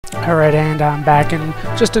Alright, and I'm back, and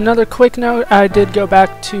just another quick note, I did go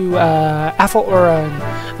back to Aphel Aura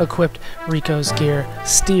and equipped Rico's gear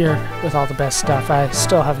steer with all the best stuff. I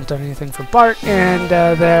still haven't done anything for Bart, and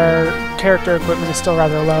their character equipment is still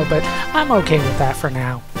rather low, but I'm okay with that for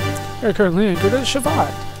now. We're currently anchored at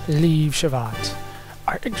Shavat. Leave Shavat.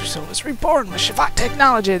 Our Yggdrasil was reborn with Shavat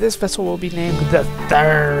technology. This vessel will be named the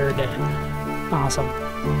Third. Awesome.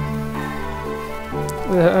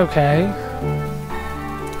 Okay.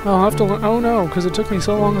 I'll have to learn. Oh no, because it took me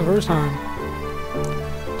so long the first time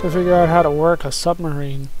to figure out how to work a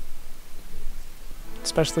submarine.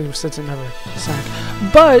 Especially since it never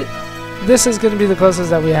sank. But this is going to be the closest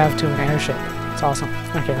that we have to an airship. It's awesome.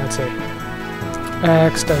 Okay, let's see.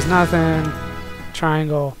 X does nothing.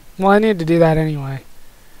 Triangle. Well, I need to do that anyway.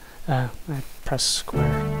 I press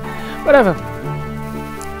square. Whatever.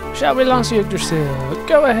 Shall we launch the Yggdrasil?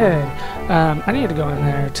 Go ahead. I need to go in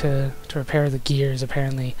there to repair the gears.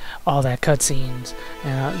 Apparently, all that cutscenes,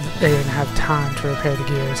 they didn't have time to repair the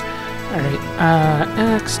gears. Alright,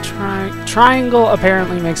 X triangle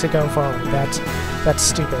apparently makes it go forward. That's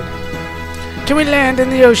stupid. Can we land in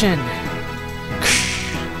the ocean?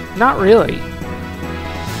 Not really.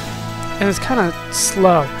 And it's kind of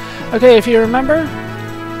slow. Okay, if you remember,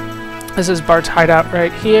 this is Bart's hideout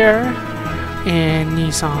right here, and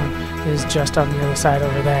Nisan is just on the other side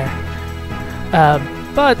over there.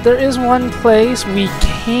 But there is one place we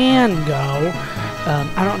can go.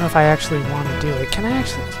 I don't know if I actually want to do it. Can I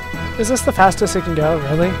actually... Is this the fastest it can go,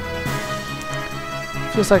 really?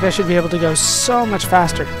 Feels like I should be able to go so much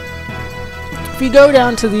faster. If you go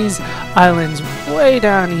down to these islands way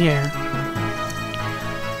down here,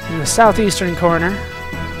 in the southeastern corner,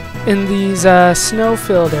 in these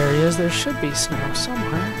snow-filled areas, there should be snow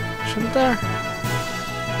somewhere, shouldn't there?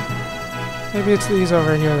 Maybe it's these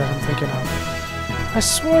over here that I'm thinking of. I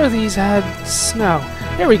swore these had snow.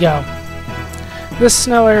 Here we go. This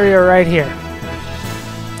snow area right here.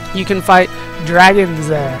 You can fight dragons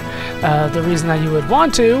there. The reason that you would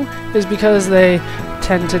want to is because they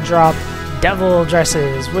tend to drop devil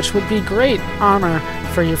dresses, which would be great armor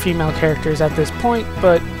for your female characters at this point,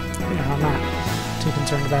 but you know, I'm not too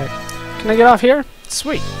concerned about it. Can I get off here?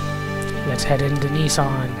 Sweet. Let's head into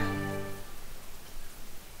Nisan.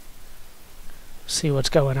 See what's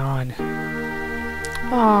going on.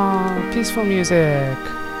 Aww, peaceful music.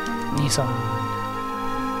 Nisan.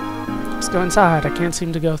 Let's go inside. I can't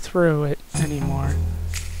seem to go through it anymore.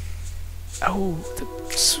 Oh, the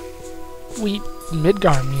sweet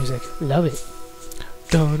Midgar music. Love it.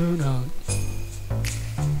 Dun dun dun.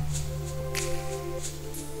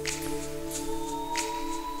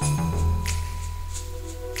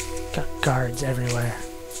 Got guards everywhere.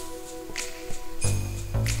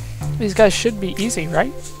 These guys should be easy,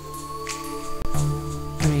 right?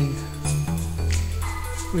 I mean,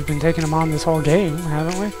 we've been taking them on this whole game,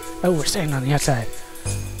 haven't we? Oh, we're staying on the outside.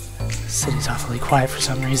 The city's awfully quiet for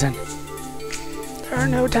some reason. There are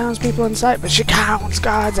no townspeople in sight, but Shikaon's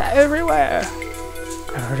guards are everywhere.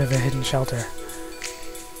 I heard of a hidden shelter.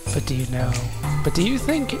 But do you know? But do you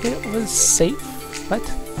think it was safe? What?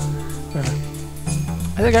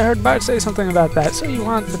 I think I heard Bart say something about that. So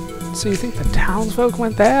you think the townsfolk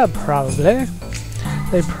went there? Probably.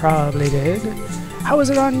 They probably did. How is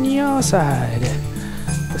it on your side?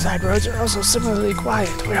 The side roads are also similarly quiet.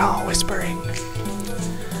 We're all whispering.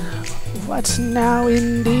 What's now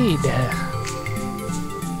indeed?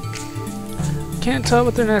 Can't tell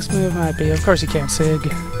what their next move might be. Of course you can't, Sig,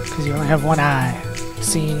 because you only have one eye.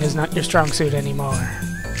 Seeing is not your strong suit anymore.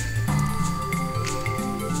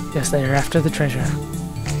 Yes, they are after the treasure.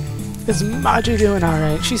 Is Maji doing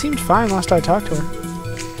alright? She seemed fine last I talked to her.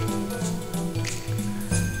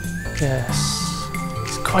 Yes,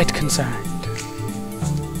 he's quite concerned.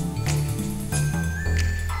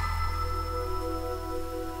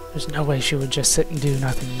 There's no way she would just sit and do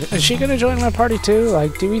nothing. Is she gonna join my party too?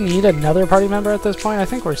 Like, do we need another party member at this point? I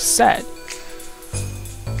think we're set.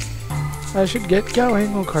 I should get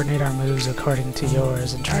going. We'll coordinate our moves according to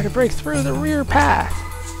yours and try to break through the rear path.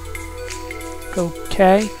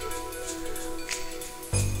 Okay.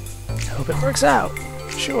 Hope it works out.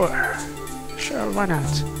 Sure. Sure, why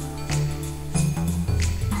not?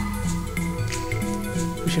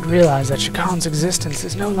 We should realize that Shikaon's existence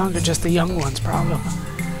is no longer just the young one's problem.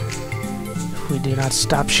 If we do not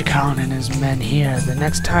stop Shikaon and his men here, the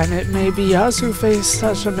next time it may be us who face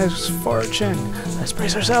such a misfortune. Let's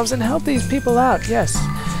brace ourselves and help these people out. Yes,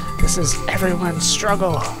 this is everyone's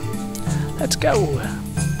struggle. Let's go.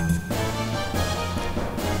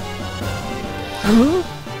 Huh?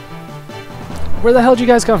 Where the hell did you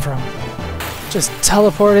guys come from? Just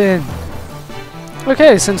teleport in.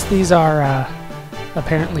 Okay, since these are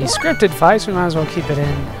apparently scripted fights, we might as well keep it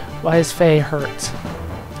in. Why is Faye hurt?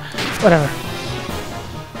 Whatever.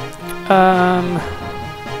 I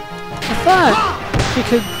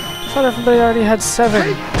thought everybody already had 7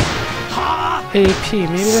 AP.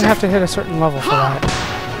 Maybe they have to hit a certain level for that.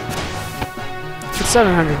 It's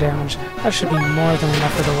 700 damage. That should be more than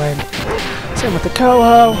enough for the win. Same with the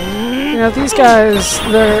Koho. You know, these guys,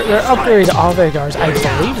 they're upgraded Xenogears. I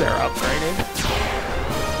believe they're upgraded.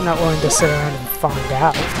 I'm not willing to sit around and find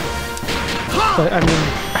out. But, I mean,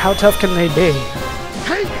 how tough can they be?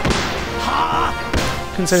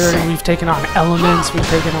 Considering we've taken on elements, we've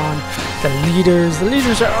taken on the leaders. The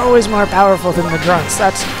leaders are always more powerful than the grunts.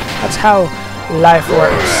 That's how life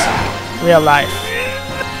works. Real life.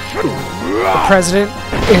 The president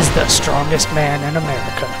is the strongest man in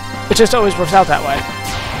America. It just always works out that way.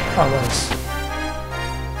 Always.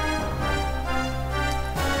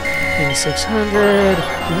 600.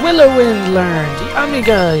 Willowwind learned.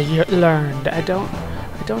 Amiga learned. I don't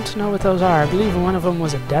know what those are. I believe one of them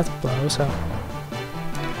was a death blow, so.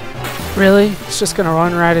 Really? It's just gonna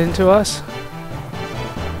run right into us?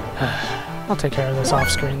 I'll take care of this off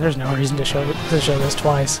screen. There's no reason to show this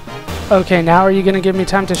twice. Okay, now are you gonna give me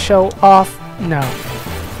time to show off? No.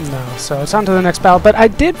 No. So it's on to the next battle. But I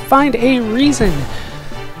did find a reason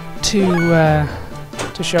to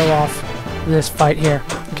show off this fight here.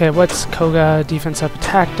 Okay, what's Koga? Defense up,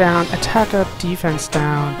 attack down. Attack up, defense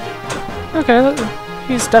down. Okay,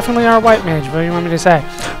 he's definitely our white mage. What do you want me to say?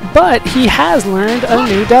 But he has learned a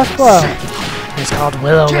new death blow. It's called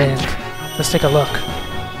Willowwind. Let's take a look.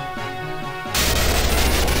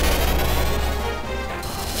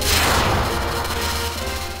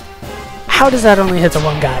 How does that only hit the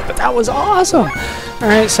one guy? But that was awesome!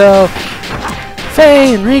 Alright, so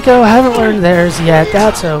Faye and Rico haven't learned theirs yet.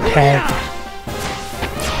 That's okay.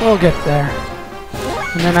 We'll get there.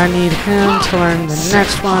 And then I need him to learn the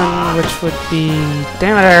next one, which would be...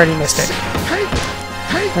 Damn it, I already missed it.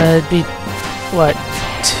 It'd be, what,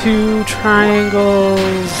 2 triangles,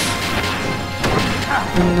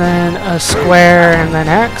 and then a square, and then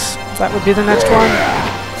X? That would be the next one?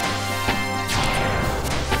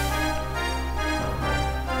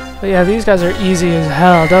 But yeah, these guys are easy as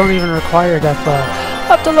hell. Don't even require death blow.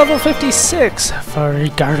 Up to level 56 for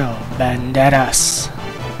Ricardo Banderas.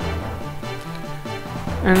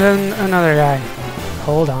 And then another guy.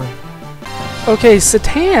 Hold on. Okay,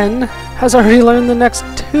 Satan has already learned the next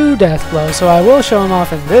 2 death blows, so I will show him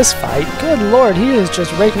off in this fight. Good lord, he is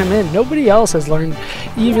just raking them in. Nobody else has learned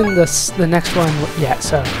even the next one yet,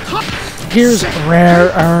 so here's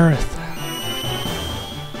Rare Earth.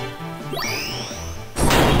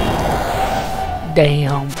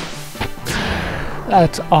 Damn.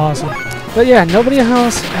 That's awesome. But yeah, nobody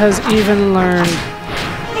else has even learned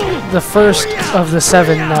the first of the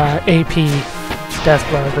 7 AP death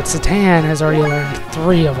blows, but Satan has already learned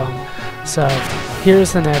 3 of them. So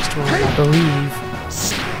here's the next one, I believe.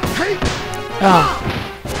 Oh,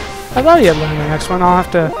 I thought he had learned the next one. I'll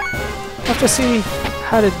have to see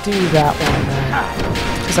how to do that one then,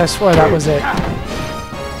 because I swear that was it. I'll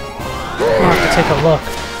have to take a look.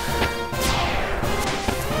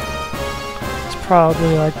 It's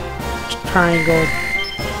probably like triangle.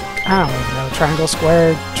 I don't even know. Triangle,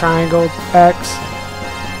 square, triangle, X.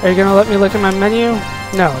 Are you gonna let me look at my menu?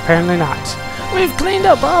 No, apparently not. We've cleaned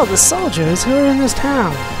up all the soldiers who are in this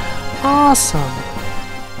town. Awesome.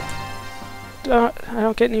 I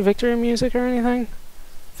don't get any victory music or anything?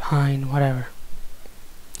 Fine, whatever.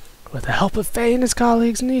 With the help of Faye and his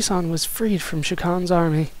colleagues, Nisan was freed from Shukan's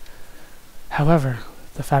army. However,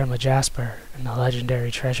 the Fatima Jasper and the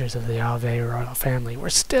legendary treasures of the Ave royal family were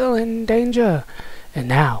still in danger. And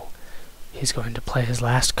now, he's going to play his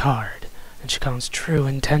last card, and Shukan's true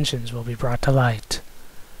intentions will be brought to light.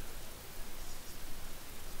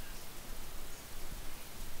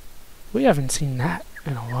 We haven't seen that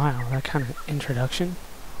in a while, that kind of introduction.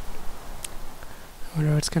 I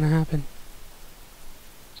wonder what's going to happen.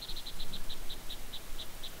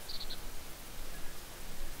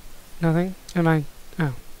 Nothing? Am I...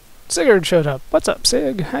 Oh. Sigurd showed up. What's up,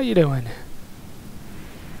 Sig? How you doing?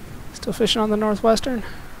 Still fishing on the Northwestern?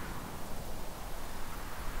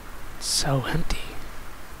 It's so empty.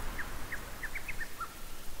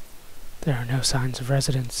 There are no signs of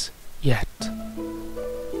residents yet.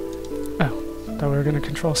 Oh, thought we were going to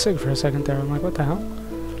control Sig for a second there. I'm like, what the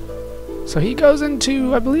hell? So he goes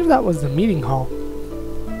into, I believe that was the meeting hall,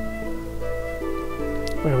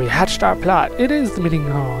 where we hatched our plot. It is the meeting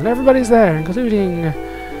hall, and everybody's there, including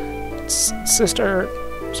Sister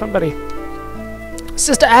somebody.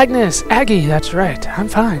 Sister Agnes! Aggie, that's right. I'm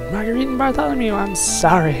fine. Marguerite and Bartholomew, I'm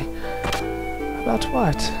sorry. About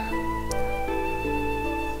what?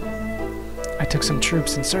 I took some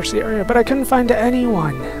troops and searched the area, but I couldn't find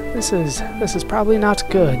anyone. This is probably not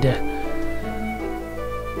good.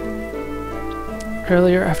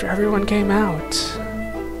 Earlier, after everyone came out,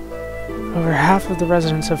 over half of the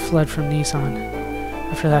residents have fled from Nisan.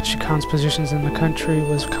 After that, Shikan's positions in the country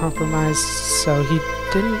was compromised, so he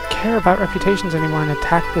didn't care about reputations anymore and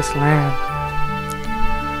attacked this land.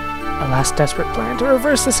 A last desperate plan to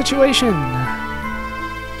reverse the situation.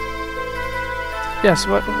 Yes,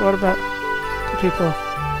 what about the people?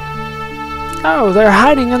 Oh, they're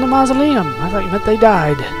hiding in the mausoleum. I thought you meant they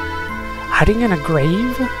died. Hiding in a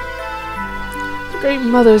grave? The great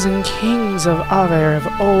mothers and kings of Aver of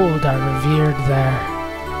old are revered there.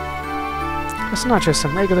 It's not just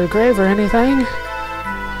some regular grave or anything.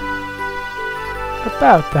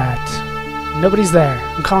 About that. Nobody's there.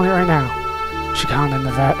 I'm calling it right now. Shikan and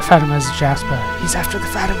the Fatima's Jasper. He's after the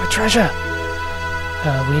Fatima treasure.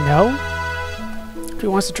 We know? If he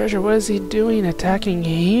wants the treasure, what is he doing attacking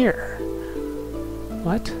here?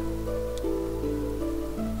 What?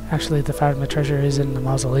 Actually, the Fatima treasure is in the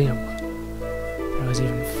mausoleum. There was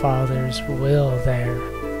even Father's will there,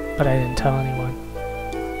 but I didn't tell anyone.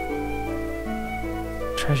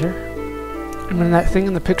 Treasure? I mean that thing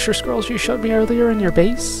in the picture scrolls you showed me earlier in your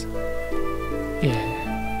base?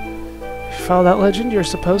 Yeah. If you follow that legend, you're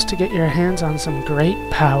supposed to get your hands on some great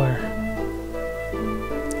power.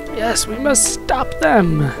 Yes, we must stop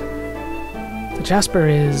them! The Jasper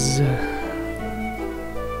is...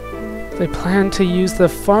 they plan to use the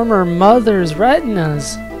farmer mother's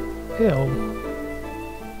retinas. Ew.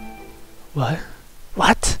 What?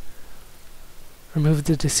 What? Remove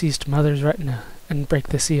the deceased mother's retina and break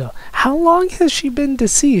the seal. How long has she been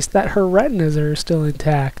deceased that her retinas are still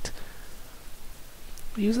intact?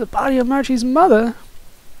 Use the body of Marchie's mother?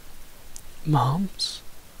 Moms?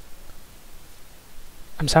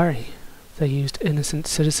 I'm sorry. They used innocent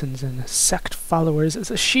citizens and sect followers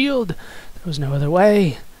as a shield. There was no other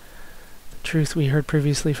way. The truth we heard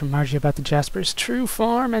previously from Margie about the Jasper's true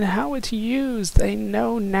form and how it's used, they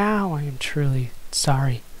know now. I am truly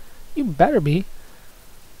sorry. You better be.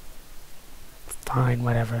 Fine,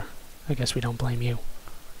 whatever. I guess we don't blame you.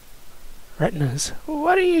 Retinas?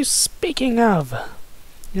 What are you speaking of?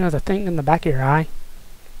 You know, the thing in the back of your eye?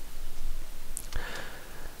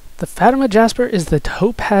 The Fatima Jasper is the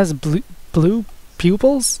topaz blue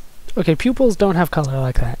pupils? Okay, pupils don't have color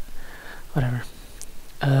like that. Whatever.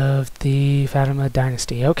 Of the Fatima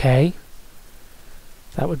dynasty. Okay.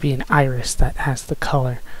 That would be an iris that has the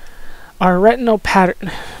color. Our retinal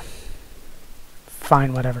pattern...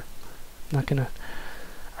 Fine, whatever. I'm not gonna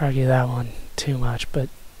argue that one too much, but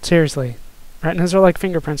seriously, retinas are like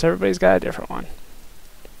fingerprints. Everybody's got a different one.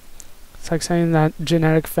 It's like saying that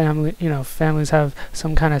genetic family, families have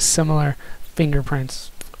some kind of similar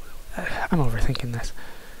fingerprints. I'm overthinking this.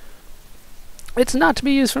 It's not to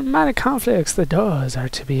be used for minor conflicts. The doors are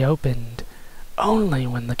to be opened only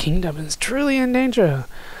when the kingdom is truly in danger.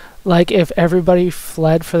 Like if everybody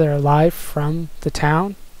fled for their life from the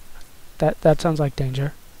town. That sounds like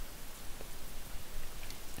danger.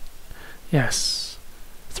 Yes.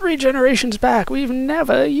 3 generations back, we've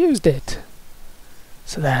never used it.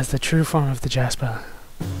 So that's the true form of the Jasper.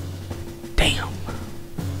 Damn.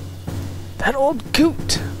 That old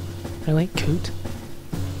coot. Really? Coot?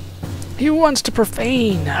 He wants to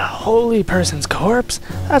profane a holy person's corpse?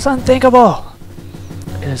 That's unthinkable.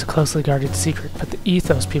 It is a closely guarded secret, but the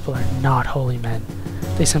Ethos people are not holy men.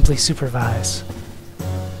 They simply supervise.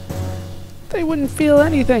 They wouldn't feel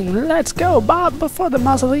anything. Let's go, Bob, before the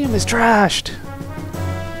mausoleum is trashed.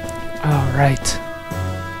 Alright.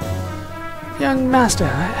 Young master,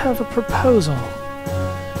 I have a proposal.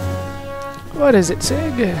 What is it,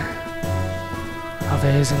 Sig?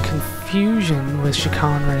 Ave is in confusion with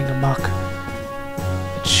Shikan running amok.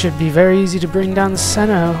 It should be very easy to bring down the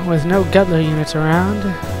center with no Gutler units around.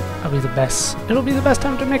 It'll be the best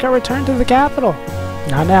time to make our return to the capital.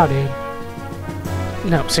 Not now, dude.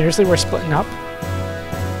 No, seriously, we're splitting up?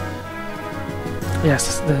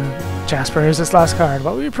 Yes, the Jasper is its last card.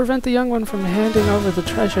 While we prevent the young one from handing over the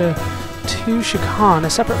treasure to Shikan, a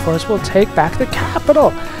separate force will take back the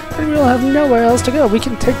capital. And we'll have nowhere else to go. We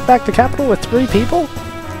can take back the capital with 3 people?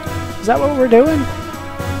 Is that what we're doing?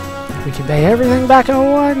 We can pay everything back in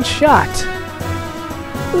one shot.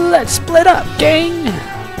 Let's split up, gang!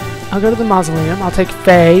 I'll go to the mausoleum. I'll take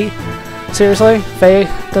Faye. Seriously? Faye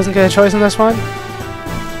doesn't get a choice in this one?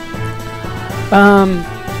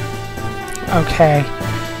 Okay.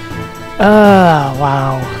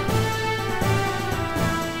 Wow.